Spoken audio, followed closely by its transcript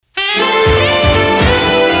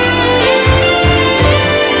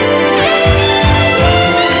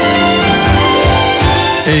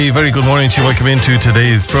A very good morning to you. Welcome into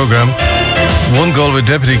today's programme. One Galway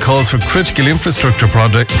deputy calls for critical infrastructure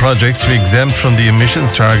projects to be exempt from the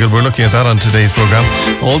emissions target. We're looking at that on today's programme.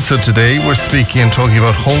 Also today we're speaking and talking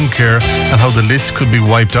about home care and how the list could be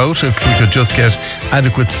wiped out if we could just get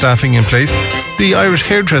adequate staffing in place. The Irish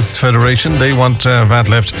Hairdressers Federation, they want VAT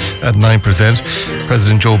left at 9%.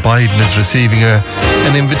 President Joe Biden is receiving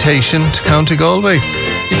an invitation to County Galway.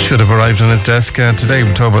 It should have arrived on his desk today.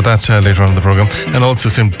 We'll talk about that later on in the programme. And also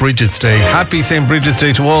St. Bridget's Day. Happy St. Bridget's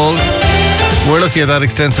Day to all. We're looking at that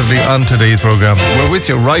extensively on today's programme. We're with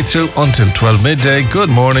you right through until 12 midday. Good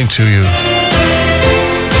morning to you.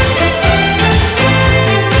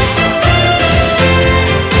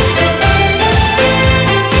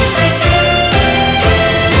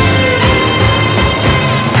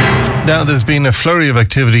 Now, there's been a flurry of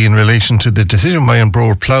activity in relation to the decision by An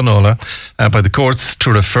Bord Pleanála by the courts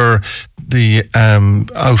to refer the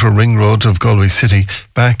outer ring road of Galway City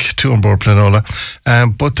back to An Bord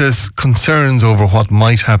Pleanála. But there's concerns over what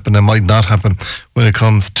might happen and might not happen when it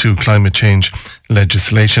comes to climate change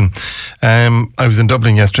legislation. I was in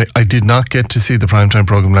Dublin yesterday. I did not get to see the primetime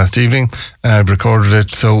programme last evening. I've recorded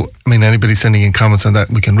it, so anybody sending in comments on that,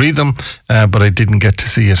 we can read them, but I didn't get to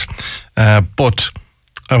see it. But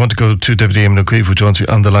I want to go to Deputy Eamon O'Keefe, who joins me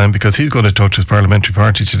on the line, because he's going to talk to his parliamentary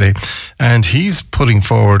party today, and he's putting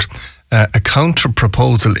forward a counter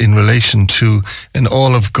proposal in relation to an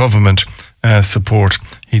all of government support.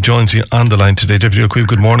 He joins me on the line today. Deputy O'Keefe,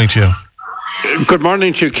 good morning to you. Good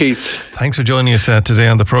morning to you, Keith. Thanks for joining us today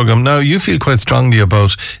on the programme. Now, you feel quite strongly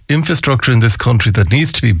about infrastructure in this country that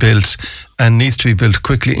needs to be built and needs to be built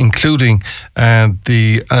quickly, including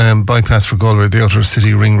the bypass for Galway, the outer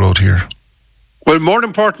city ring road here. Well, more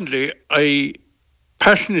importantly, I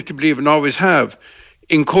passionately believe and always have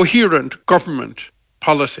in coherent government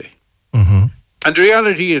policy. Mm-hmm. And the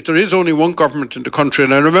reality is there is only one government in the country.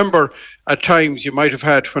 And I remember at times you might have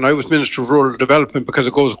had, when I was Minister of Rural Development, because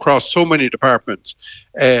it goes across so many departments,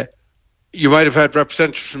 you might have had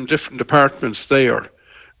representatives from different departments there.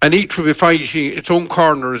 And each would be fighting its own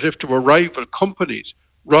corner as if they were rival companies,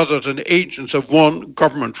 rather than agents of one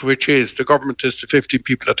government, which is the government is the 15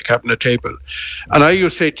 people at the cabinet table. And I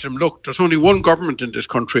used to say to them, look, there's only one government in this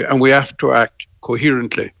country and we have to act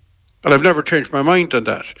coherently. And I've never changed my mind on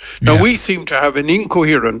that. Now, we seem to have an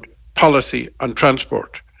incoherent policy on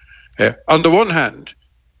transport. On the one hand,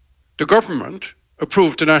 the government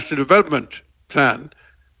approved the National Development Plan,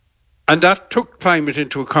 and that took climate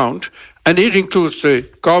into account, and it includes the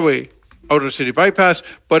Galway Outer City Bypass,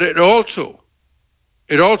 but it also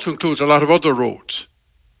includes a lot of other roads.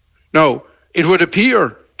 Now, it would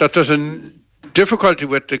appear that there's a difficulty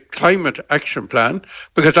with the Climate Action Plan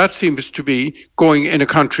because that seems to be going in a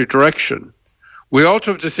contrary direction. We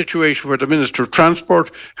also have the situation where the Minister of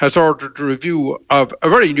Transport has ordered a review of a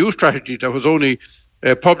very new strategy that was only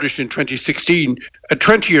published in 2016, a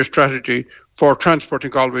 20-year strategy for transport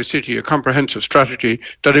in Galway City, a comprehensive strategy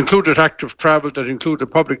that included active travel, that included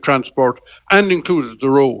public transport, and included the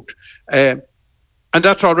road. And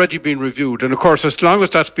that's already been reviewed. And of course, as long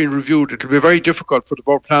as that's been reviewed, it will be very difficult for the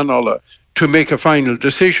Bord Pleanála to make a final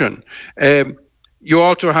decision. You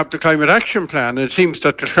also have the Climate Action Plan, and it seems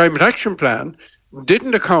that the Climate Action Plan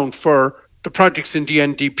didn't account for the projects in the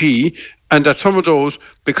NDP, and that some of those,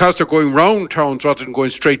 because they're going round towns rather than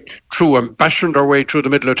going straight through and bashing their way through the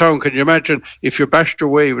middle of town. Can you imagine if you bashed your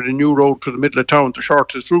way with a new road through the middle of town, the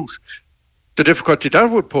shortest route, the difficulty that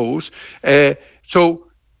would pose? So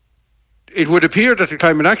it would appear that the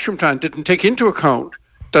Climate Action Plan didn't take into account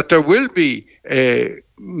that there will be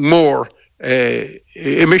more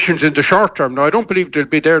emissions in the short term. Now, I don't believe they'll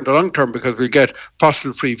be there in the long term because we'll get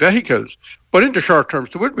fossil-free vehicles. But in the short term,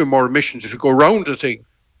 there will be more emissions if you go around the thing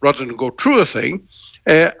rather than go through a thing.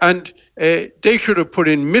 And they should have put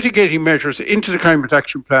in mitigating measures into the Climate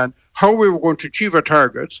Action Plan, how we were going to achieve our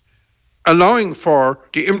targets, allowing for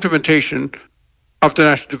the implementation of the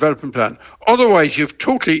National Development Plan. Otherwise, you have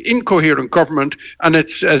totally incoherent government, and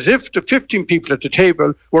it's as if the 15 people at the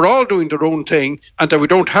table were all doing their own thing and that we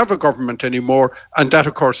don't have a government anymore, and that,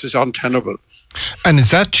 of course, is untenable. And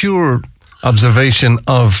is that your observation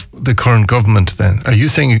of the current government then? Are you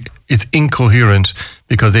saying it's incoherent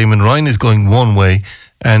because Eamon Ryan is going one way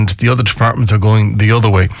and the other departments are going the other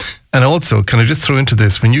way? And also, can I just throw into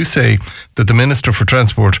this, when you say that the Minister for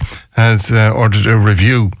Transport has ordered a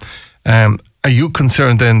review, are you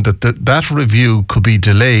concerned then that that review could be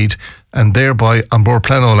delayed and thereby An Bord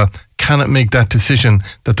Pleanála cannot make that decision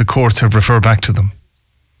that the courts have referred back to them?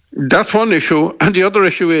 That's one issue. And the other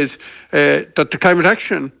issue is that the climate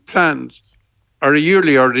action plans are a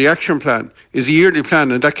yearly, or the action plan is a yearly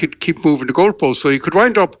plan, and that could keep moving the goalposts. So you could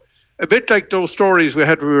wind up a bit like those stories we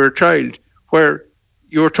had when we were a child, where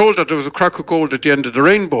you were told that there was a crock of gold at the end of the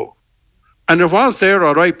rainbow. And it was there,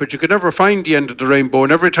 all right, but you could never find the end of the rainbow.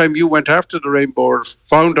 And every time you went after the rainbow or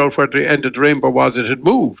found out where the end of the rainbow was, it had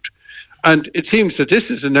moved. And it seems that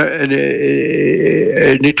this is an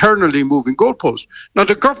eternally moving goalpost. Now,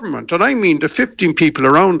 the government, and I mean the 15 people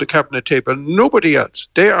around the cabinet table, nobody else,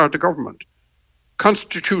 they are the government.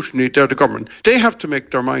 Constitutionally, they're the government. They have to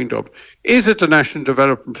make their mind up. Is it the National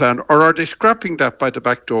Development Plan, or are they scrapping that by the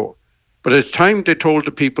back door? But it's time they told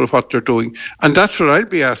the people what they're doing. And that's what I'll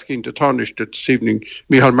be asking the Taoiseach this evening,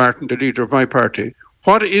 Micheál Martin, the leader of my party.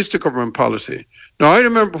 What is the government policy? Now, I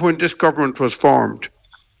remember when this government was formed,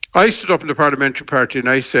 I stood up in the parliamentary party and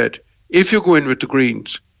I said, if you go in with the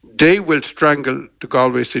Greens, they will strangle the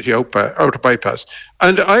Galway City outer bypass.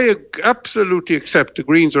 And I absolutely accept the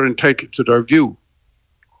Greens are entitled to their view.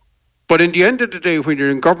 But in the end of the day, when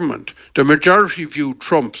you're in government, the majority view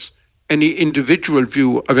trumps any individual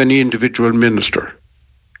view of any individual minister.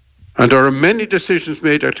 And there are many decisions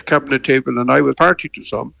made at the cabinet table, and I was party to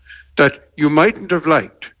some, that you mightn't have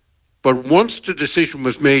liked. But once the decision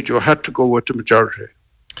was made, you had to go with the majority.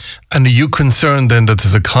 And are you concerned then that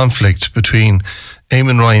there's a conflict between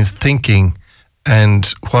Eamon Ryan's thinking and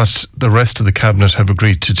what the rest of the cabinet have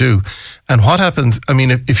agreed to do? And what happens, I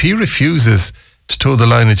mean, if he refuses to toe the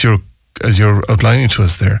line as you're outlining to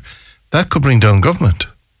us there, that could bring down government.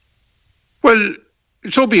 Well,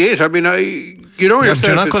 so be it. I mean, yourself,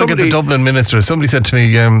 you're not going to get the Dublin ministers. Somebody said to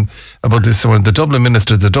me about this, the Dublin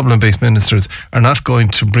ministers, the Dublin-based ministers are not going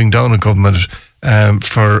to bring down a government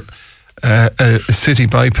for a city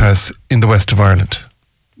bypass in the west of Ireland.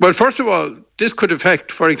 Well, first of all, this could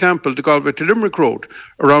affect, for example, the Galway to Limerick road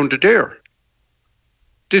around the Dare.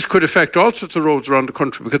 This could affect all sorts of roads around the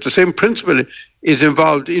country because the same principle is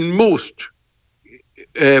involved in most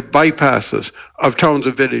bypasses of towns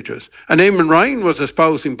and villages. And Eamon Ryan was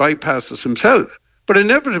espousing bypasses himself. But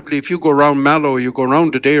inevitably, if you go around Mallow, you go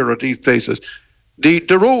around the Dare or these places, the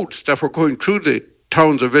roads that were going through the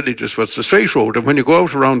towns or villages was the straight road. And when you go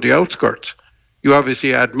out around the outskirts, you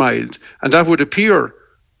obviously add miles. And that would appear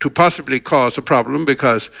to possibly cause a problem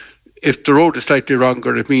because if the road is slightly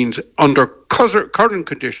longer, it means under current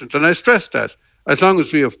conditions, and I stress that, as long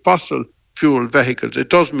as we have fossil fuel vehicles, it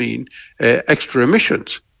does mean extra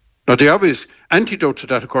emissions. Now, the obvious antidote to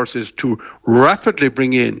that, of course, is to rapidly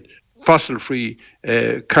bring in fossil-free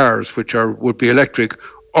cars, which would be electric,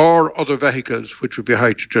 or other vehicles, which would be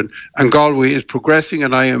hydrogen. And Galway is progressing,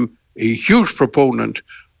 and I am a huge proponent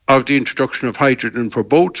of the introduction of hydrogen for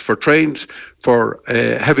boats, for trains, for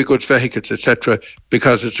heavy goods vehicles, etc.,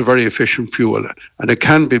 because it's a very efficient fuel and it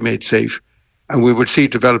can be made safe. And we will see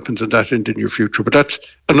developments in that in the near future. But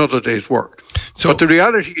that's another day's work. But the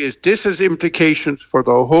reality is this has implications for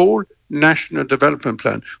the whole National Development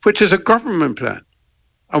Plan, which is a government plan.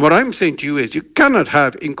 And what I'm saying to you is you cannot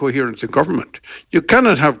have incoherence in government. You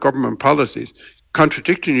cannot have government policies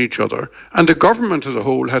contradicting each other. And the government as a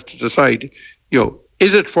whole has to decide,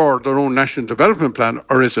 is it for their own National Development Plan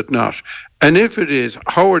or is it not? And if it is,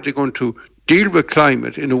 how are they going to deal with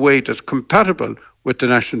climate in a way that's compatible with the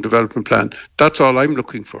National Development Plan? That's all I'm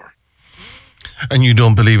looking for. And you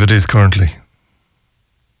don't believe it is currently?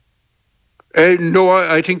 No,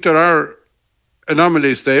 I think there are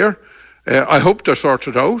anomalies there. I hope they're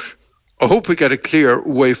sorted out. I hope we get a clear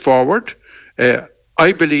way forward.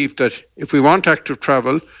 I believe that if we want active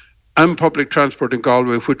travel and public transport in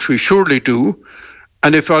Galway, which we surely do,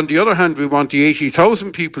 and if on the other hand we want the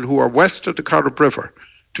 80,000 people who are west of the Corrib River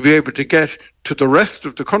to be able to get to the rest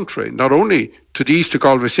of the country, not only to the east of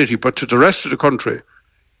Galway City, but to the rest of the country,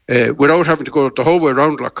 without having to go the whole way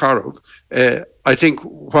around Lough Corrib, I think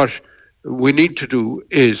what we need to do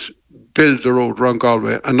is build the road around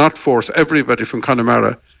Galway and not force everybody from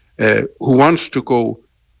Connemara who wants to go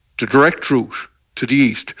the direct route to the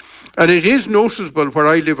east. And it is noticeable where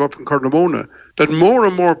I live up in Carnamona that more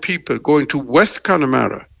and more people going to West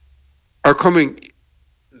Connemara are coming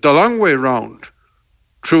the long way around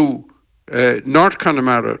through North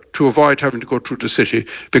Connemara to avoid having to go through the city,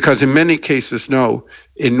 because in many cases now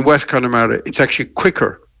in West Connemara it's actually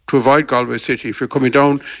quicker to avoid Galway City. If you're coming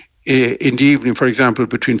down in the evening, for example,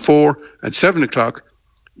 between 4 and 7 o'clock,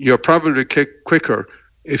 you're probably quicker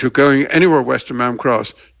if you're going anywhere west of Mam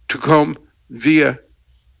Cross to come via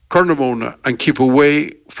Carnamona and keep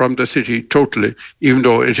away from the city totally, even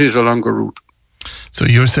though it is a longer route. So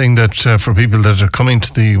you're saying that for people that are coming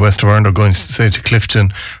to the west of Ireland or going, say, to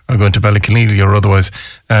Clifton or going to Ballyconneely or otherwise,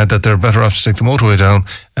 that they're better off to take the motorway down,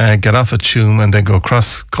 get off at Tuam and then go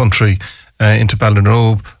cross country into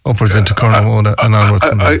Ballinrobe, upwards into Carnamona and onwards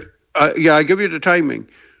from there. I give you the timing.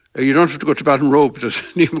 You don't have to go to Baton Road, but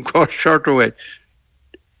there's an even shorter way.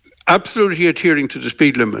 Absolutely adhering to the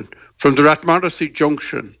speed limit from the Rathmorrissey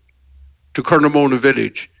junction to Curnamona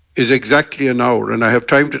village is exactly an hour, and I have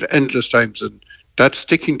timed it endless times, and that's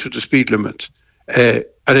sticking to the speed limit.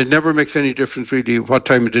 And it never makes any difference really what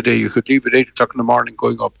time of the day. You could leave at 8 o'clock in the morning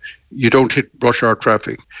going up. You don't hit rush hour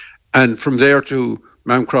traffic. And from there to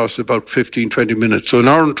Mam Cross, about 15, 20 minutes. So an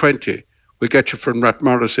hour and 20 will get you from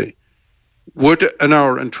Rathmorrissey. Would an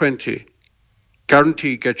hour and 20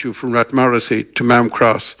 guarantee get you from Rathmorrissey to Mam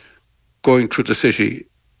Cross going through the city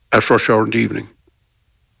at rush hour in the evening?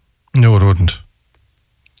 No, it wouldn't.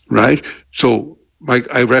 Right? So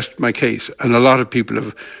I rest my case. And a lot of people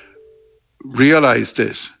have realised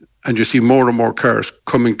this. And you see more and more cars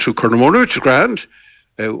coming through Curnamona, which is grand.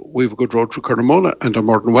 We have a good road through Curnamona, and they're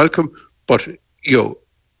more than welcome. But,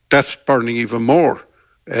 that's burning even more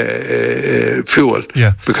fuel,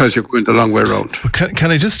 because you're going the long way around.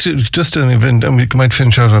 Can I just an event, and we might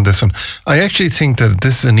finish out on this one. I actually think that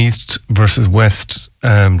this is an east versus west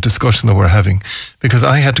discussion that we're having, because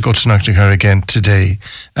I had to go to Knocknacarra again today,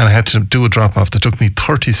 and I had to do a drop off that took me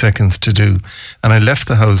 30 seconds to do, and I left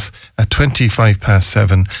the house at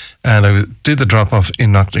 7:25, and I did the drop off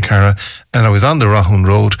in Knocknacarra, and I was on the Rahun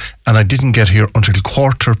Road, and I didn't get here until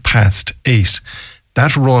 8:15.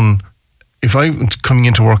 That run, if I'm coming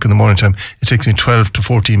into work in the morning time, it takes me 12 to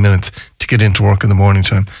 14 minutes to get into work in the morning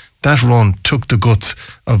time. That run took the guts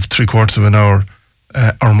of 3/4 of an hour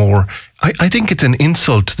or more. I think it's an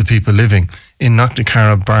insult to the people living in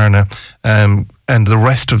Knocknacarra, Barna, and the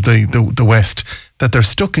rest of the West, that they're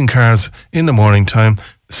stuck in cars in the morning time,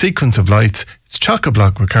 sequence of lights, it's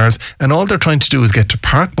chock-a-block with cars, and all they're trying to do is get to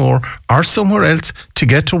Parkmore or somewhere else to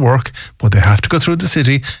get to work, but they have to go through the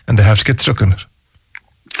city and they have to get stuck in it.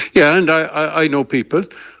 Yeah, and I know people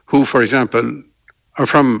who, for example, are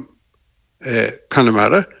from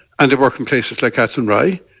Connemara, and they work in places like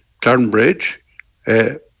Athenry, Clarenbridge,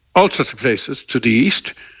 all sorts of places to the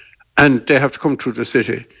east, and they have to come through the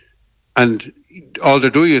city. And all they're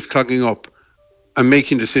doing is clogging up and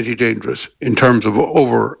making the city dangerous in terms of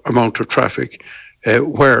over amount of traffic,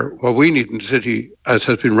 where what we need in the city, as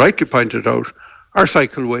has been rightly pointed out, are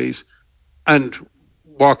cycleways and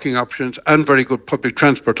walking options and very good public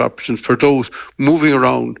transport options for those moving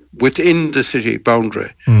around within the city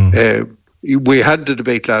boundary. We had the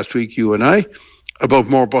debate last week, you and I, about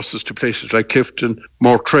more buses to places like Clifton,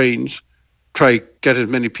 more trains, try get as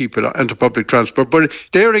many people onto public transport. But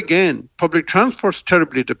there again, public transport's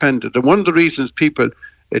terribly dependent. And one of the reasons people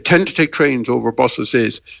tend to take trains over buses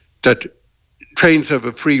is that trains have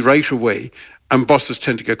a free right-of-way, and buses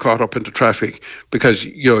tend to get caught up into traffic because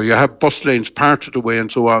you have bus lanes part of the way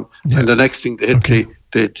and so on, and the next thing they hit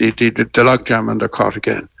the log jam and they're caught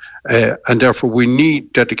again. And therefore we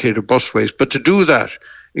need dedicated busways. But to do that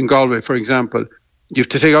in Galway, for example, you have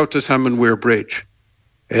to take out the Salmon Weir Bridge.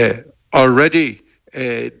 Already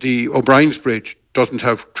the O'Brien's Bridge doesn't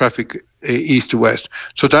have traffic east to west,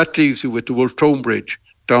 so that leaves you with the Wolf Tone Bridge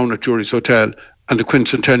down at Jury's Hotel and the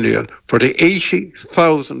Quincentennial for the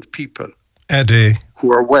 80,000 people a day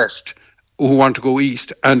who are west, who want to go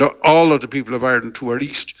east, and all of the people of Ireland who are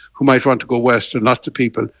east who might want to go west, and lots of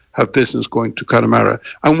people have business going to Connemara.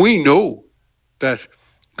 And we know that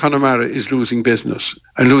Connemara is losing business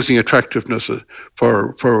and losing attractiveness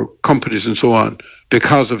for companies and so on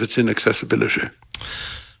because of its inaccessibility.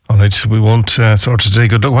 All right, we won't sort it today.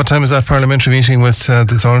 Good luck. What time is that parliamentary meeting with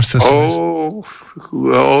this Orange System?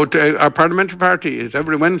 Our parliamentary party is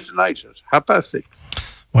every Wednesday night at 6:30.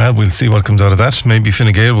 Well, we'll see what comes out of that. Maybe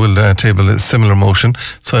Fine Gael will table a similar motion,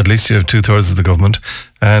 so at least you have 2/3 of the government,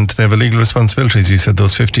 and they have a legal responsibility. As you said,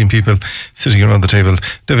 those 15 people sitting around the table.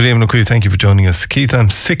 David Eamon O'Query, thank you for joining us. Keith, I'm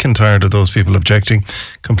sick and tired of those people objecting,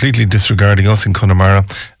 completely disregarding us in Connemara,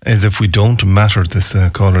 as if we don't matter, this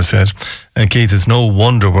caller said. And Keith, it's no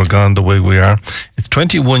wonder we're gone the way we are. It's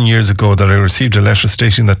 21 years ago that I received a letter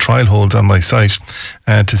stating that trial holds on my site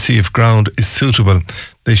to see if ground is suitable.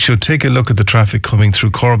 They should take a look at the traffic coming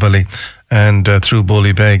through Corbally and through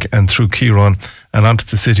Ballybeg and through Kieran and onto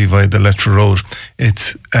the city via the Lettra Road.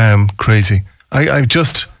 It's crazy. I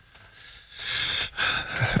just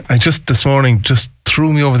this morning just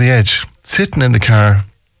threw me over the edge. Sitting in the car,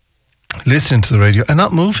 listening to the radio and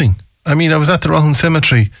not moving. I mean, I was at the Rahun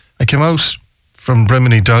Cemetery. I came out from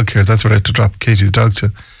Bremini Dog Care. That's where I had to drop Katie's dog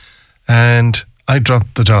to. And I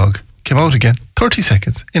dropped the dog. Came out again. 30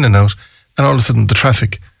 seconds, in and out. And all of a sudden the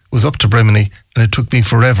traffic was up to Bremini, and it took me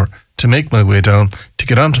forever to make my way down, to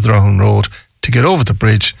get onto the Rahun Road, to get over the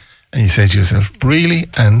bridge. And you say to yourself, really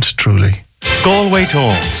and truly. Galway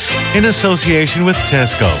Talks, in association with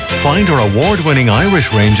Tesco. Find our award-winning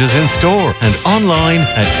Irish ranges in store and online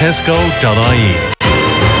at tesco.ie.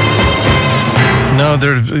 Now,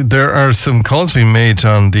 there are some calls being made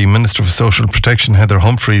on the Minister for Social Protection, Heather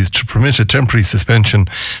Humphreys, to permit a temporary suspension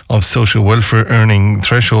of social welfare earning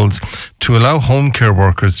thresholds to allow home care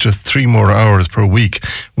workers just 3 more hours per week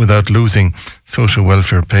without losing social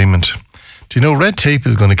welfare payment. Do you know, red tape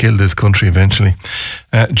is going to kill this country eventually?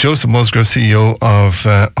 Joseph Musgrave, CEO of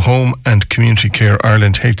Home and Community Care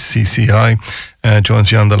Ireland, HCCI,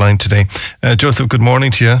 joins you on the line today. Joseph, good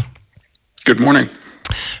morning to you. Good morning.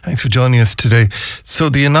 Thanks for joining us today. So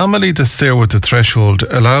the anomaly that's there with the threshold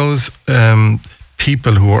allows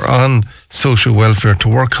people who are on social welfare to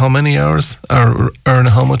work how many hours or earn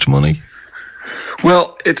how much money?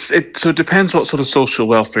 Well, so it depends what sort of social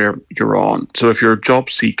welfare you're on. So if you're a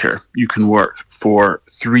job seeker, you can work for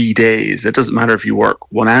 3 days. It doesn't matter if you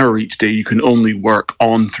work 1 hour each day, you can only work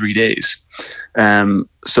on 3 days.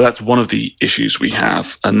 So that's one of the issues we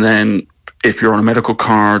have. And then if you're on a medical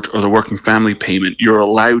card or the working family payment, you're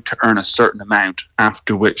allowed to earn a certain amount,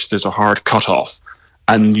 after which there's a hard cutoff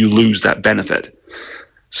and you lose that benefit.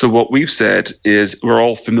 So what we've said is, we're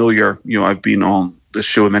all familiar, I've been on this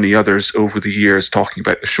show and many others over the years talking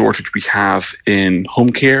about the shortage we have in home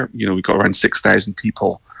care. We've got around 6,000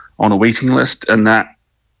 people on a waiting list, and that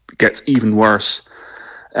gets even worse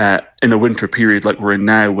in a winter period like we're in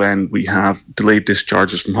now, when we have delayed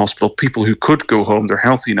discharges from hospital, people who could go home, they're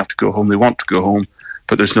healthy enough to go home, they want to go home,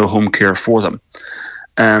 but there's no home care for them.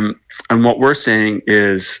 And what we're saying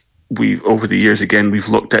is, over the years, again, we've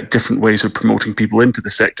looked at different ways of promoting people into the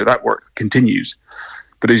sector. That work continues.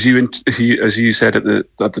 But as you said at the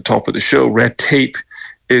top of the show, red tape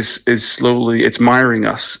is slowly, it's miring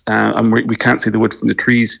us, and we can't see the wood from the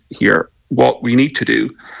trees here. What we need to do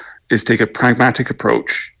is take a pragmatic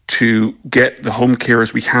approach to get the home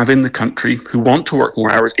carers we have in the country who want to work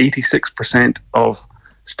more hours. 86% of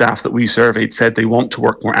staff that we surveyed said they want to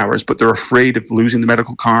work more hours, but they're afraid of losing the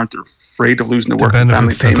medical card, they're afraid of losing the working family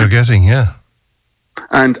payment. The benefits that they're getting, yeah.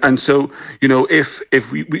 And so, if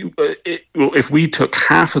we took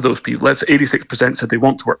half of those people, let's say 86% said they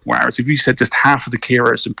want to work more hours. If you said just half of the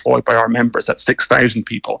carers employed by our members, that's 6,000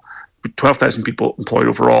 people, 12,000 people employed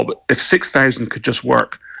overall. But if 6,000 could just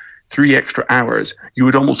work 3 extra hours, you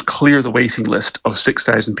would almost clear the waiting list of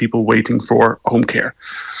 6,000 people waiting for home care.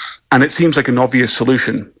 And it seems like an obvious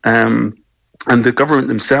solution. And the government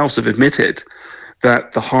themselves have admitted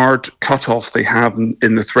that the hard cutoffs they have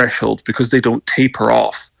in the threshold, because they don't taper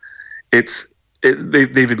off, they've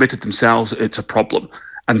admitted themselves it's a problem.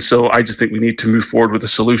 And so I just think we need to move forward with a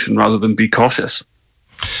solution rather than be cautious.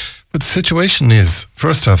 But the situation is,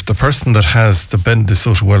 first off, the person that has the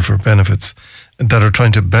social welfare benefits that are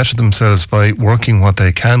trying to better themselves by working what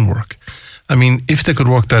they can work. I mean, if they could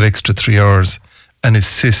work that extra 3 hours and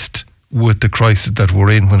assist with the crisis that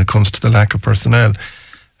we're in when it comes to the lack of personnel,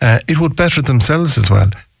 it would better themselves as well.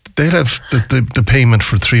 They'll have the payment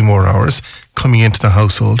for 3 more hours coming into the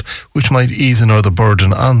household, which might ease another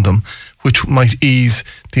burden on them, which might ease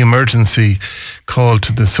the emergency call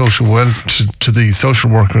to the social to the social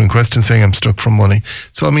worker in question saying, I'm stuck for money.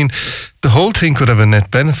 So, I mean, the whole thing could have a net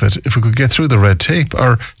benefit if we could get through the red tape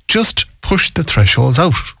or just push the thresholds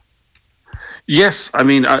out. Yes, I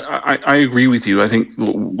mean, I agree with you. I think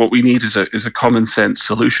what we need is a common sense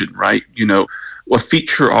solution, right? A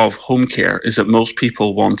feature of home care is that most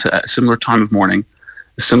people want it at a similar time of morning,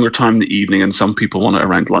 a similar time in the evening, and some people want it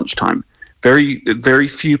around lunchtime. Very, very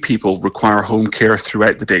few people require home care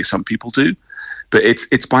throughout the day. Some people do, but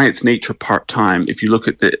it's by its nature part-time. If you look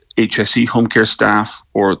at the HSE home care staff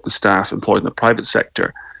or the staff employed in the private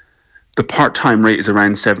sector, the part-time rate is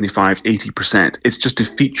around 75, 80%. It's just a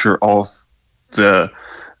feature of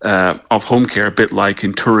of home care, a bit like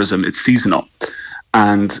in tourism, it's seasonal.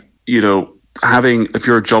 And, if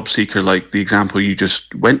you're a job seeker, like the example you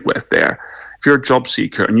just went with there, if you're a job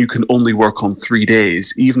seeker and you can only work on 3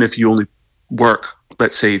 days, even if you only work,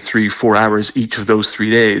 let's say 3-4 hours each of those 3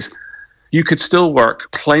 days, you could still work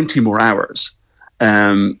plenty more hours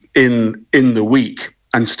in the week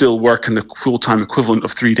and still work in the full-time equivalent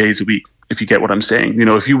of 3 days a week, if you get what I'm saying.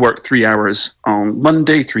 If you work 3 hours on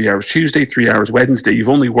Monday, 3 hours Tuesday, 3 hours Wednesday, you've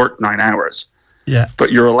only worked 9 hours. Yeah.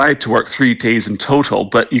 But you're allowed to work 3 days in total,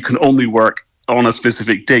 but you can only work on a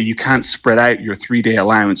specific day. You can't spread out your 3-day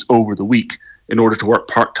allowance over the week in order to work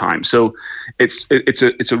part-time. So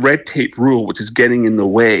it's a red tape rule which is getting in the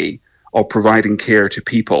way of providing care to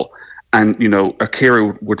people. And, a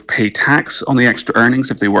carer would pay tax on the extra earnings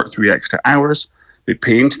if they work 3 extra hours. They'd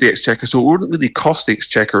pay into the exchequer, so it wouldn't really cost the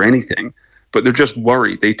exchequer anything, but they're just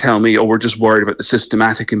worried. They tell me, oh, we're just worried about the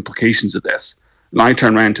systematic implications of this. And I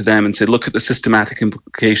turn around to them and say, look at the systematic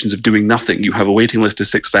implications of doing nothing. You have a waiting list of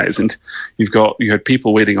 6,000. You had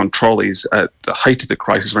people waiting on trolleys at the height of the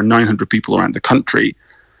crisis, were 900 people around the country.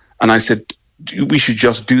 And I said, we should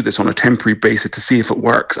just do this on a temporary basis to see if it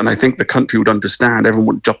works. And I think the country would understand.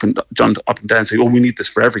 Everyone would jump up and down and say, oh, we need this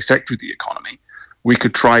for every sector of the economy. We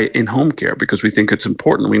could try it in home care because we think it's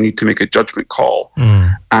important. We need to make a judgment call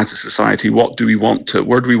as a society. Where do we want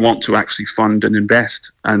to actually fund and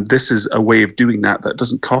invest? And this is a way of doing that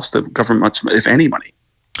doesn't cost the government much, if any, money.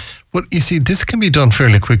 Well, you see, this can be done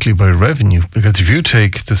fairly quickly by revenue, because if you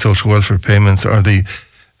take the social welfare payments or the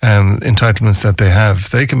entitlements that they have,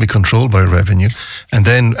 they can be controlled by revenue. And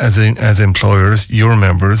then as employers, your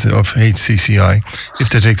members of HCCI, if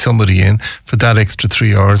they take somebody in for that extra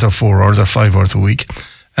 3 hours or 4 hours or 5 hours a week,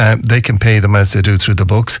 they can pay them as they do through the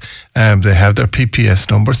books. They have their PPS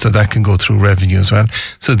number, so that can go through revenue as well.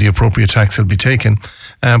 So the appropriate tax will be taken.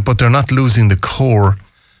 But they're not losing the core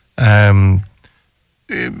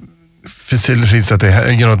facilities that they have,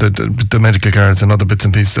 the medical cards and other bits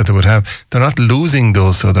and pieces that they would have. They're not losing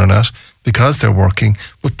those, so they're not, because they're working.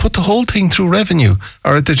 But put the whole thing through revenue.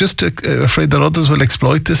 Or are they just afraid that others will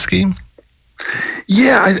exploit this scheme?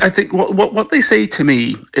 Yeah, I think what they say to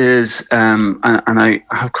me is, and I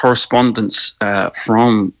have correspondence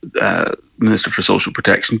from Minister for Social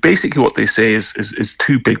Protection. Basically, what they say is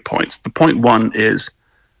two big points. The point one is,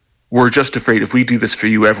 we're just afraid if we do this for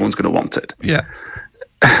you, everyone's going to want it. Yeah.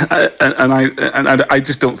 And I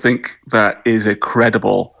just don't think that is a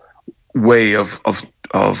credible way of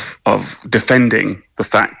defending the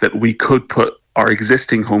fact that we could put our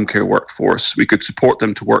existing home care workforce, we could support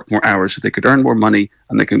them to work more hours so they could earn more money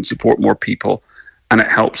and they can support more people, and it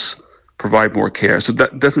helps provide more care. So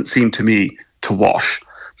that doesn't seem to me to wash.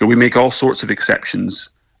 But we make all sorts of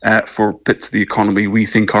exceptions for bits of the economy we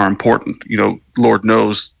think are important. Lord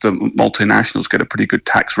knows the multinationals get a pretty good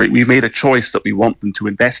tax rate. We've made a choice that we want them to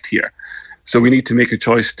invest here. So we need to make a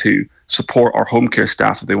choice to support our home care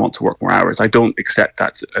staff if they want to work more hours. I don't accept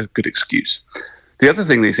that's a good excuse. The other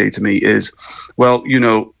thing they say to me is, well,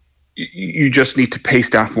 you just need to pay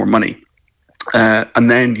staff more money. And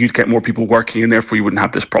then you'd get more people working and therefore you wouldn't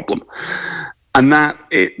have this problem. And that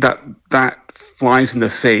flies in the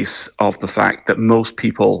face of the fact that most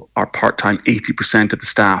people are part-time. 80% of the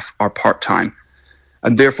staff are part-time.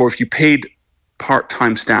 And therefore, if you paid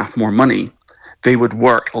part-time staff more money, they would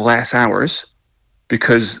work less hours,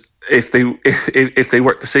 because if they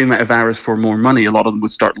work the same amount of hours for more money, a lot of them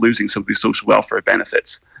would start losing some of these social welfare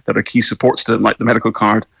benefits that are key supports to them, like the medical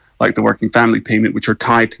card, like the working family payment, which are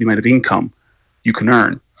tied to the amount of income you can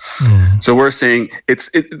earn. So we're saying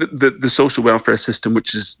the social welfare system,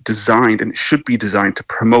 which is designed, and it should be designed to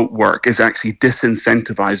promote work, is actually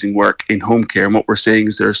disincentivizing work in home care. And what we're saying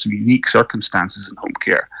is there are some unique circumstances in home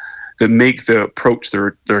care that make the approach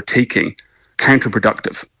they're taking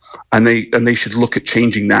counterproductive. And they should look at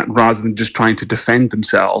changing that rather than just trying to defend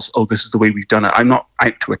themselves. Oh, this is the way we've done it. I'm not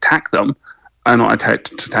out to attack them. I'm not out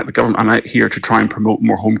to attack the government. I'm out here to try and promote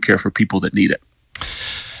more home care for people that need it.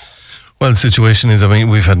 Well, the situation is,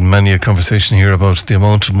 we've had many a conversation here about the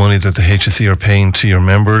amount of money that the HSE are paying to your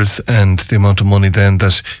members and the amount of money then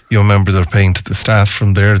that your members are paying to the staff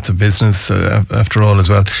from there. It's a business, after all, as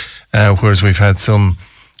well. Whereas we've had some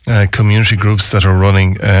community groups that are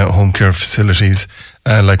running home care facilities,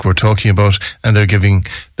 like we're talking about, and they're getting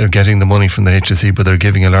the money from the HSE, but they're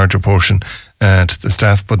giving a larger portion to the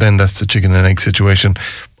staff. But then that's the chicken and egg situation,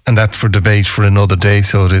 and that's for debate for another day.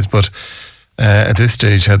 So it is, but. At this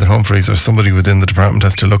stage, Heather Humphreys or somebody within the department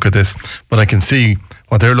has to look at this. But I can see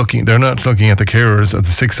what they're looking. They're not looking at the carers, at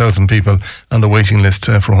the 6,000 people on the waiting list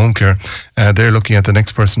for home care. They're looking at the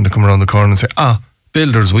next person to come around the corner and say,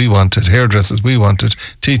 builders, we want it. Hairdressers, we want it.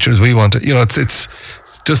 Teachers, we want it. It's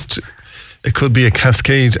just, it could be a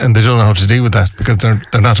cascade, and they don't know how to deal with that because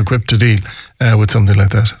they're not equipped to deal with something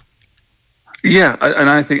like that. Yeah, and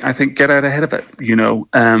I think get out ahead of it.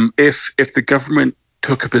 If the government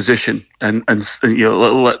took a position and let's say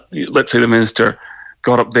the minister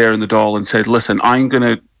got up there in the Dáil and said, listen, I'm going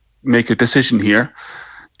to make a decision here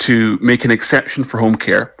to make an exception for home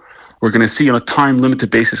care. We're going to see on a time limited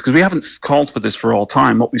basis, because we haven't called for this for all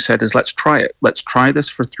time. What we said is, let's try it. Let's try this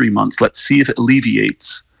for 3 months. Let's see if it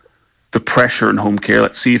alleviates the pressure in home care.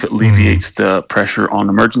 Let's see if it alleviates the pressure on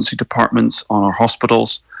emergency departments, on our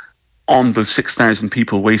hospitals, on the 6,000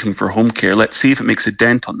 people waiting for home care. Let's see if it makes a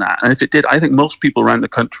dent on that. And if it did, I think most people around the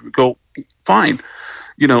country would go, fine.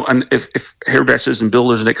 And if hairdressers and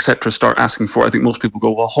builders and etc. start asking for it, I think most people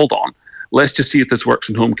go, well, hold on. Let's just see if this works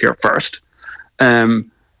in home care first.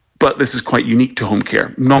 But this is quite unique to home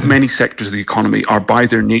care. Not many sectors of the economy are by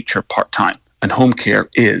their nature part-time, and home care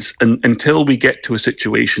is. And until we get to a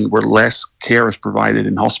situation where less care is provided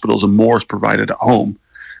in hospitals and more is provided at home,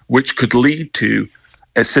 which could lead to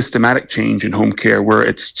a systematic change in home care where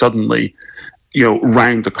it's suddenly,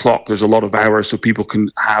 round the clock, there's a lot of hours so people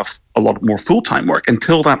can have a lot more full-time work.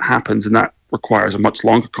 Until that happens, and that requires a much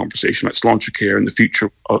longer conversation about long-term care and the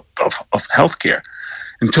future of healthcare.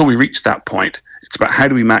 Until we reach that point, it's about how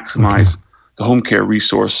do we maximize the home care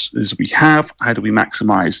resources we have, how do we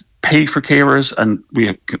maximize pay for carers, and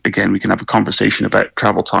we can have a conversation about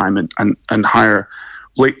travel time and higher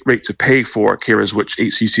rates of pay for carers, which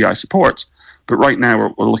HCCI supports. But right now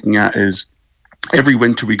what we're looking at is every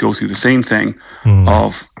winter we go through the same thing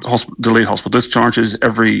of delayed hospital discharges.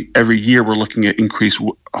 Every year we're looking at increased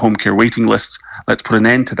home care waiting lists. Let's put an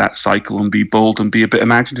end to that cycle and be bold and be a bit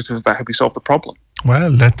imaginative about how we solve the problem.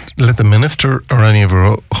 Well, let the minister or any of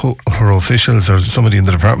her officials or somebody in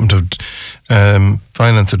the Department of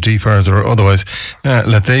Finance or DFARS or otherwise,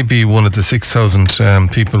 let they be one of the 6,000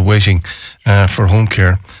 people waiting for home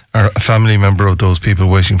care, or a family member of those people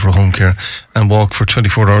waiting for home care, and walk for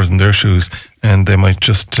 24 hours in their shoes, and they might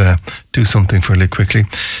just do something fairly quickly.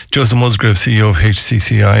 Joseph Musgrave, CEO of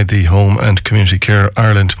HCCI, the Home and Community Care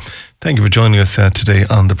Ireland. Thank you for joining us today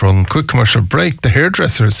on the programme. Quick commercial break. The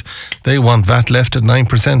hairdressers, they want VAT left at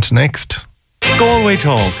 9% next. Galway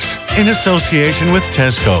Talks, in association with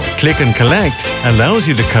Tesco. Click and Collect allows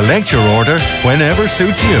you to collect your order whenever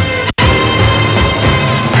suits you.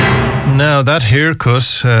 Now, that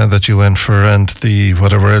haircut that you went for and the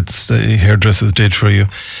hairdressers did for you,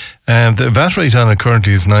 the VAT rate on it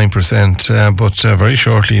currently is 9%, but very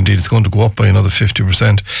shortly indeed it's going to go up by another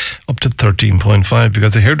 50%, up to 13.5%,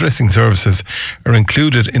 because the hairdressing services are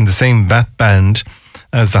included in the same VAT band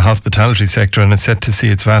as the hospitality sector, and it's set to see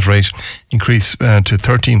its VAT rate increase to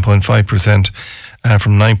 13.5%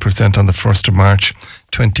 from 9% on the 1st of March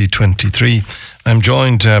 2023. I'm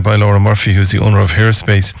joined by Laura Murphy, who's the owner of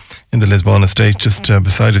Hairspace in the Lisbon estate, just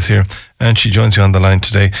beside us here, and she joins you on the line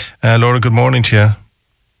today. Laura, good morning to you.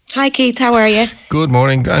 Hi Keith, how are you? Good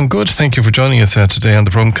morning. I'm good. Thank you for joining us today on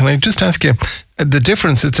the programme. Can I just ask you, the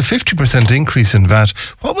difference, it's a 50% increase in VAT.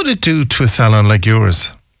 What would it do to a salon like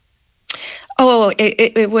yours? Oh,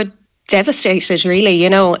 it would devastate it really,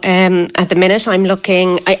 At the minute I'm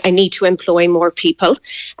looking, I need to employ more people,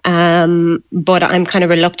 but I'm kind of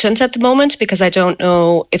reluctant at the moment because I don't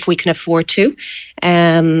know if we can afford to.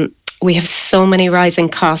 We have so many rising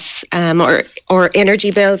costs, or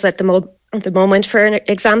energy bills at the moment, for an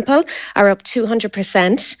example, are up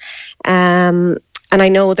 200%. And I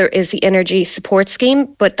know there is the energy support scheme,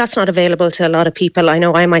 but that's not available to a lot of people. I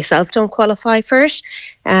know I myself don't qualify for it.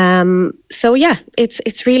 So yeah,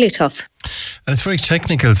 it's really tough. And it's very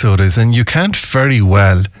technical, so it is, and you can't very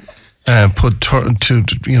well put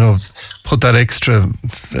that extra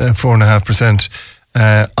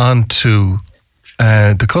 4.5% onto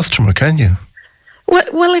the customer, can you?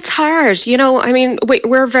 Well, it's hard. I mean,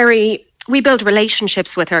 we build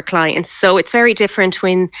relationships with our clients. So it's very different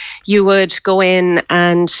when you would go in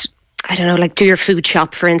and, I don't know, like do your food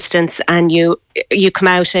shop, for instance, and you come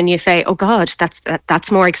out and you say, oh God,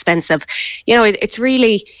 that's more expensive. It's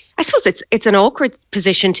really, I suppose it's an awkward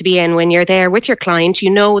position to be in when you're there with your client.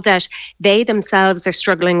 You know that they themselves are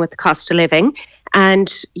struggling with the cost of living,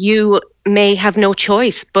 and you may have no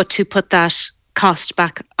choice but to put that cost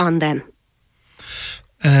back on them.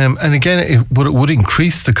 And again, it would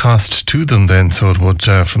increase the cost to them then, so it would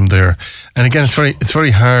from there. And again, it's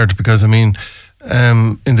very hard because, I mean,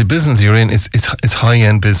 in the business you're in, it's high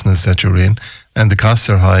end business that you're in, and the costs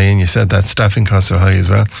are high, and you said that staffing costs are high as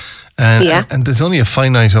well. And there's only a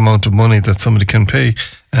finite amount of money that somebody can pay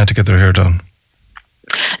to get their hair done.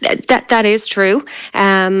 That is true.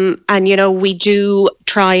 And, we do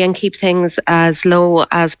try and keep things as low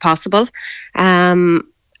as possible.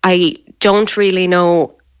 I don't really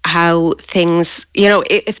know how things,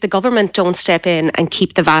 if the government don't step in and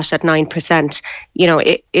keep the VAT at 9%,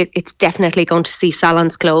 it's definitely going to see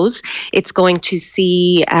salons close. It's going to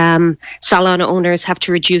see salon owners have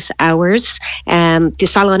to reduce hours. The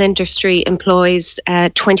salon industry employs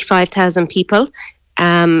 25,000 people.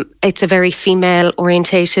 It's a very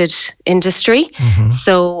female-orientated industry. Mm-hmm.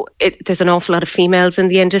 So there's an awful lot of females in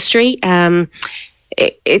the industry. I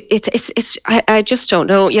just don't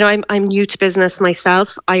know. I'm new to business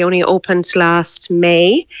myself. I only opened last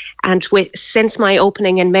May, and since my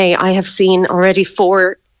opening in May, I have seen already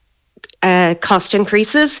 4 cost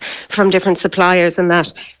increases from different suppliers and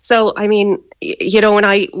that. So, I mean, when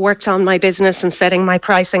I worked on my business and setting my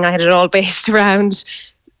pricing, I had it all based around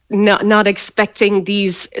not expecting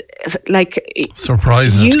these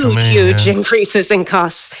surprises, huge increases in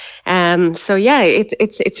costs. So yeah,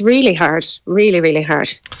 it's really hard, really hard.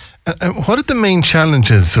 What are the main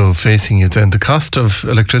challenges facing you then? The cost of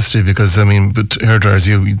electricity, because but hairdryers,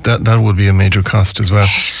 that would be a major cost as well.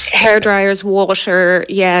 Hairdryers, water,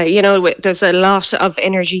 there's a lot of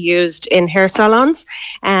energy used in hair salons.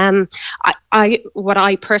 What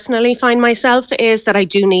I personally find myself is that I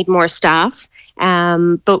do need more staff.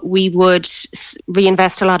 But we would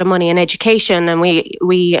reinvest a lot of money in education, and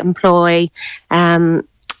we employ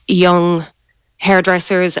young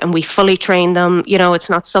hairdressers, and we fully train them. It's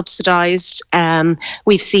not subsidized.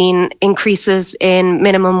 We've seen increases in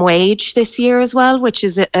minimum wage this year as well, which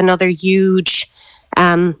is another huge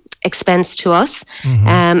expense to us,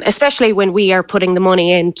 especially when we are putting the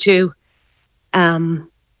money in to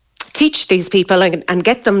teach these people and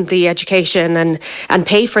get them the education and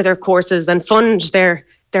pay for their courses and fund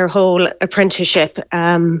their whole apprenticeship.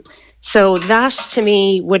 So that, to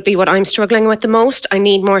me, would be what I'm struggling with the most. I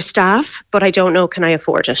need more staff, but I don't know, can I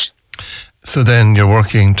afford it? So then you're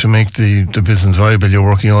working to make the business viable. You're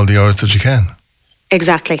working all the hours that you can.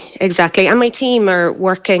 Exactly. And my team are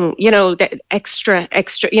working, the extra,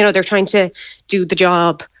 they're trying to do the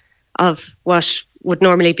job of what would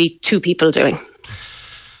normally be two people doing,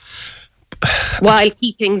 while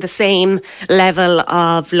keeping the same level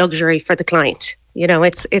of luxury for the client.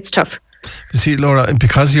 It's tough. You see, Laura,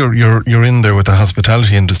 because you're in there with the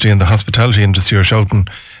hospitality industry, and the hospitality industry are shouting,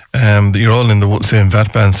 you're all in the same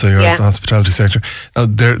VAT band, so you're in the hospitality sector. Now,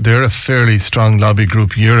 they're a fairly strong lobby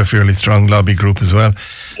group. You're a fairly strong lobby group as well.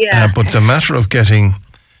 Yeah. But it's a matter of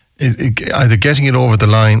either getting it over the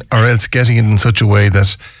line, or else getting it in such a way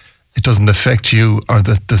that it doesn't affect you, or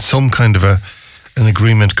that there's some kind of an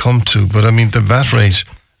agreement come to. But the VAT rate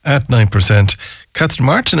at 9%. Catherine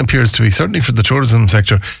Martin appears to be, certainly for the tourism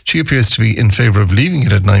sector, she appears to be in favour of leaving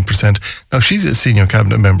it at 9%. Now, she's a senior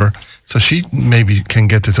cabinet member, so she maybe can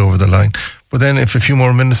get this over the line. But then if a few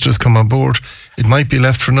more ministers come on board, it might be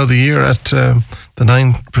left for another year at the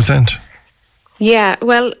 9%. Yeah,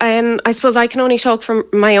 well, I suppose I can only talk from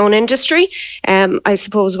my own industry. I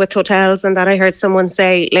suppose with hotels and that, I heard someone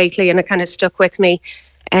say lately, and it kind of stuck with me,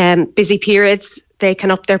 busy periods, they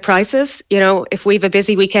can up their prices. If we have a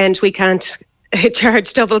busy weekend, we can't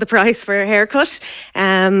charge double the price for a haircut.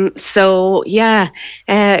 So yeah,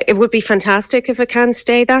 it would be fantastic if it can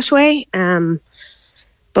stay that way.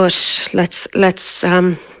 But let's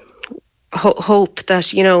hope that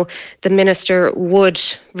the minister would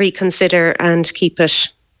reconsider and keep it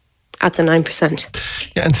at the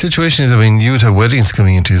 9%. Yeah, and the situation is, you would have weddings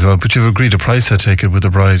coming into as well, but you've agreed a price, I take it, with the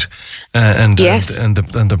bride and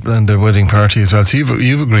the wedding party as well. So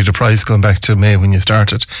you've agreed a price going back to May when you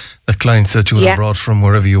started, the clients that you would have brought from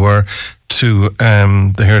wherever you were to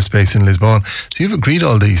the hairspace in Lisbon. So you've agreed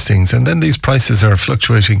all these things, and then these prices are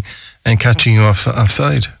fluctuating and catching you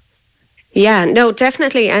offside. Yeah, no,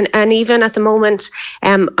 definitely. And even at the moment,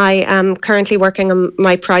 I am currently working on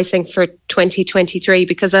my pricing for 2023,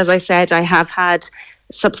 because, as I said, I have had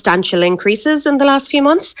substantial increases in the last few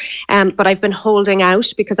months. But I've been holding out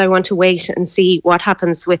because I want to wait and see what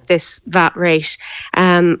happens with this VAT rate,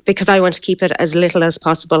 because I want to keep it as little as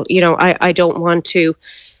possible. I don't want to...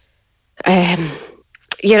 at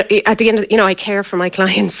the end of, I care for my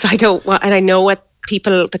clients. I don't want, and I know what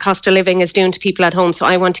the cost of living is doing to people at home. So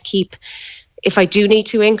I want to keep, if I do need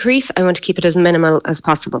to increase, I want to keep it as minimal as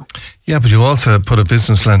possible. Yeah, but you also put a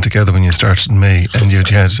business plan together when you started in May, and you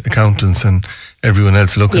had accountants and everyone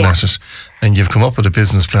else looking at it, and you've come up with a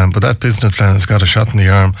business plan, but that business plan has got a shot in the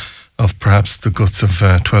arm of perhaps the guts of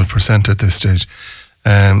 12% at this stage.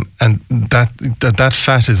 And that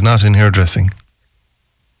fat is not in hairdressing.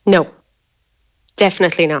 No,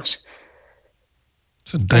 definitely not.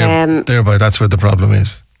 So thereby, that's where the problem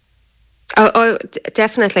is. Oh,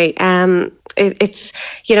 definitely. It's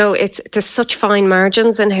there's such fine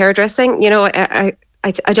margins in hairdressing. I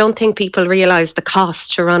don't think people realise the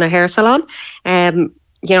cost to run a hair salon.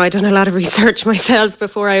 I'd done a lot of research myself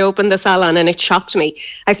before I opened the salon, and it shocked me.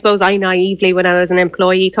 I suppose I naively, when I was an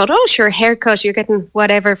employee, thought, oh, sure, haircut, you're getting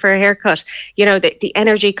whatever for a haircut. The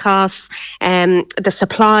energy costs, the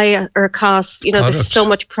supplier costs, there's so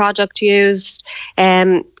much product used.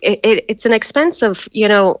 It's an expensive,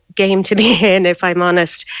 game to be in, if I'm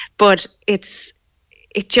honest. But it's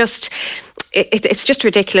just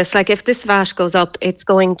ridiculous. Like, if this VAT goes up, it's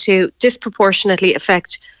going to disproportionately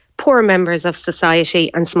affect poor members of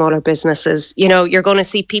society and smaller businesses. You're going to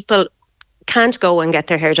see people can't go and get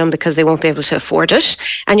their hair done because they won't be able to afford it,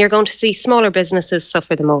 and you're going to see smaller businesses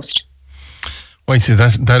suffer the most. Well, you see,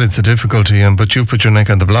 that is the difficulty. But you've put your neck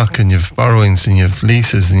on the block, and you've borrowings, and you've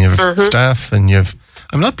leases, and you've staff, and you've.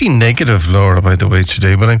 I'm not being negative, Laura, by the way,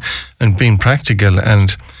 today, but I'm being practical.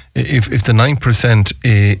 And if the 9%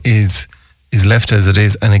 is left as it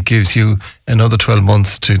is, and it gives you another 12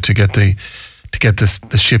 months to get the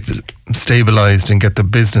ship stabilised and get the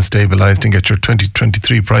business stabilised and get your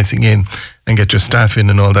 2023 pricing in and get your staff in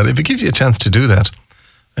and all that. If it gives you a chance to do that,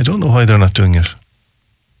 I don't know why they're not doing it.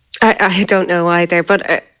 I don't know either,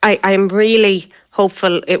 but I'm really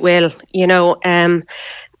hopeful it will.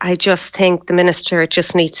 I just think the minister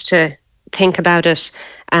just needs to think about it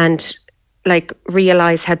and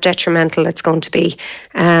realise how detrimental it's going to be.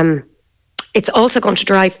 It's also going to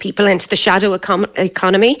drive people into the shadow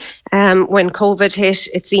economy. When COVID hit,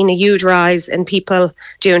 it's seen a huge rise in people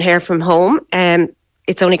doing hair from home.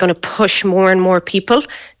 It's only going to push more and more people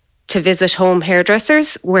to visit home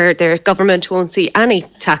hairdressers, where the government won't see any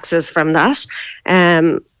taxes from that.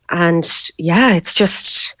 It's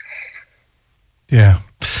just... Yeah.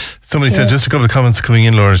 Somebody said, just a couple of comments coming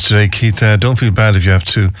in, Laura, today. Keith, don't feel bad if you have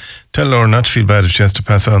to. Tell Laura not to feel bad if she has to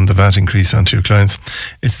pass on the VAT increase onto your clients.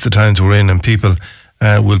 It's the times we're in, and people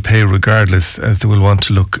will pay regardless, as they will want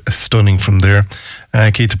to look stunning from there.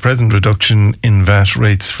 Keith, the present reduction in VAT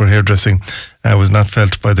rates for hairdressing was not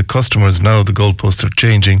felt by the customers. Now the goalposts are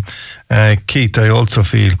changing. Keith, I also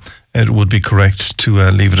feel it would be correct to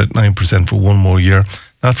leave it at 9% for one more year.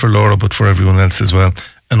 Not for Laura, but for everyone else as well,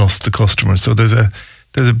 and us, the customers. So there's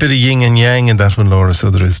a bit of yin and yang in that one, Laura, so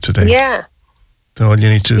there is today. Yeah. So all you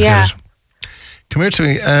need to do is get it. Come here to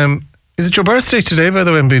me. Is it your birthday today, by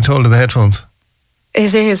the way, I'm being told in the headphones?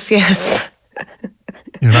 It is, yes.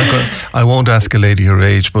 You're not going. I won't ask a lady her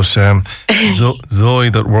age, but Zoe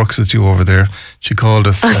that works with you over there, she called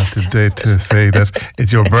us today to say that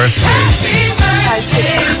it's your birthday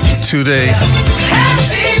today.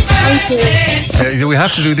 We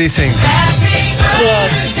have to do these things.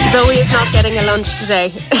 Yes. Zoe is not getting a lunch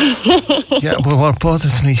today. Yeah, well, what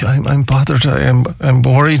bothers me, I'm bothered. I'm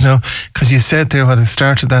worried now, because you said there when I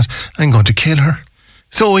started that I'm going to kill her.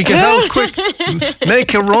 Zoe, get out quick!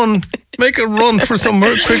 Make a run for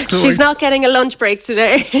somewhere quick, Zoe. She's not getting a lunch break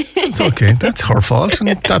today. It's okay. That's her fault,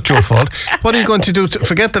 and not your fault. What are you going to do?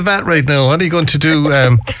 Forget the VAT right now. What are you going to do?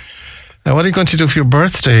 What are you going to do for your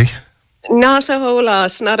birthday? Not a whole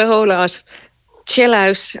lot. Chill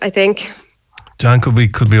out, I think. John, could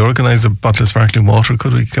we organise a bottle of sparkling water?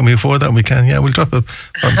 Can we afford that? We can. Yeah, we'll drop it.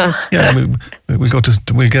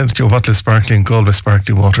 We'll get your bottle of sparkling Galway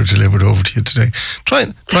sparkling water delivered over to you today.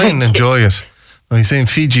 Try and enjoy it. Now, you're saying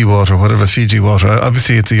Fiji water, whatever Fiji water.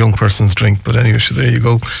 Obviously, it's a young person's drink, but anyway, so there you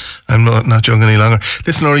go. I'm not young any longer.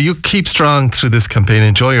 Listen, Laura, you keep strong through this campaign.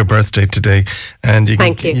 Enjoy your birthday today, and you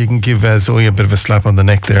can give Zoe a bit of a slap on the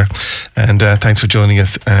neck there. And thanks for joining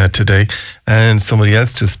us today. And somebody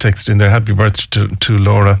else just texted in there, happy birthday to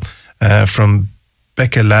Laura from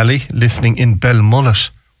Becca Lally, listening in Belmullet.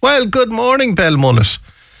 Well, good morning, Belmullet.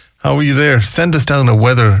 How are you there? Send us down a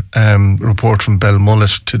weather report from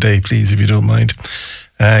Belmullet today, please, if you don't mind.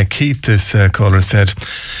 Keith, this caller said,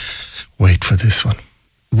 wait for this one.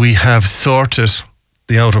 We have sorted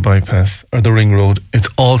the outer bypass, or the ring road. It's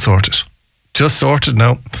all sorted. Just sorted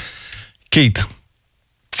now. Keith,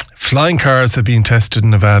 flying cars have been tested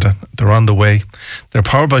in Nevada. They're on the way. They're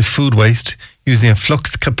powered by food waste using a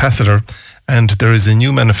flux capacitor, and there is a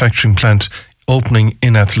new manufacturing plant opening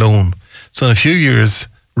in Athlone. So in a few years,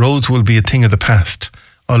 roads will be a thing of the past.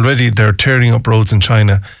 Already they're tearing up roads in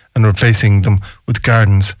China and replacing them with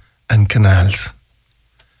gardens and canals.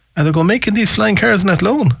 And they're going making these flying cars in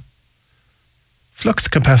Athlone. Flux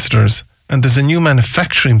capacitors. And there's a new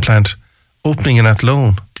manufacturing plant opening in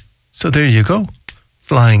Athlone. So there you go.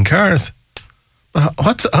 Flying cars.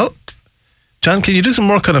 But John, can you do some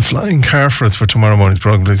work on a flying car for us for tomorrow morning's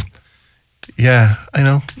program, please? Yeah, I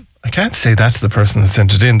know. I can't say that to the person that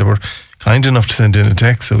sent it in. They were kind enough to send in a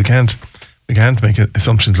text, so we can't make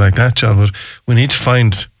assumptions like that, John. But we need to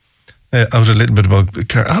find out a little bit about the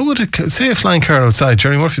car. How would it say a flying car outside?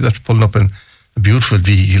 Jerry Murphy's after pulling up in a beautiful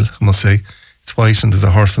vehicle, I must say. It's white and there's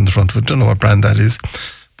a horse on the front of it. Don't know what brand that is,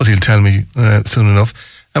 but he'll tell me soon enough.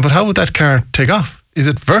 But how would that car take off? Is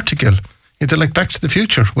it vertical? Is it like Back to the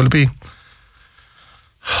Future? Will it be?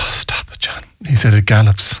 Oh, stop it, John. He said it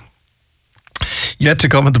gallops. Yet to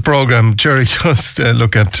come at the programme, Jerry, just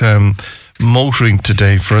look at motoring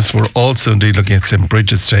today for us. We're also indeed looking at St.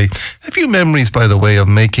 Bridget's Day. Have you memories, by the way, of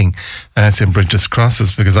making St. Bridget's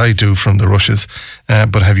crosses, because I do, from the rushes.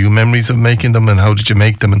 But have you memories of making them, and how did you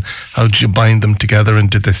make them, and how did you bind them together, and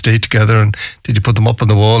did they stay together, and did you put them up on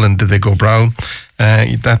the wall, and did they go brown?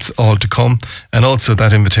 That's all to come. And also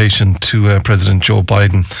that invitation to President Joe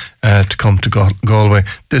Biden to come to Galway.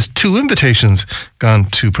 There's 2 invitations gone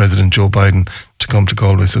to President Joe Biden to come to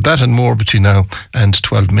Galway. So that and more between now and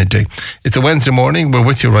 12 midday. It's a Wednesday morning. We're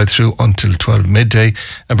with you right through until 12 midday.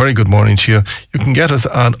 A very good morning to you. You can get us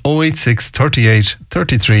on 086 38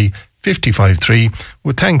 33 55 3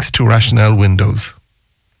 with thanks to Rationale Windows.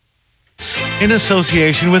 In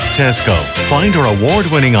association with Tesco. Find our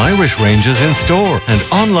award-winning Irish ranges in store and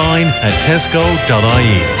online at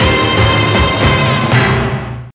tesco.ie.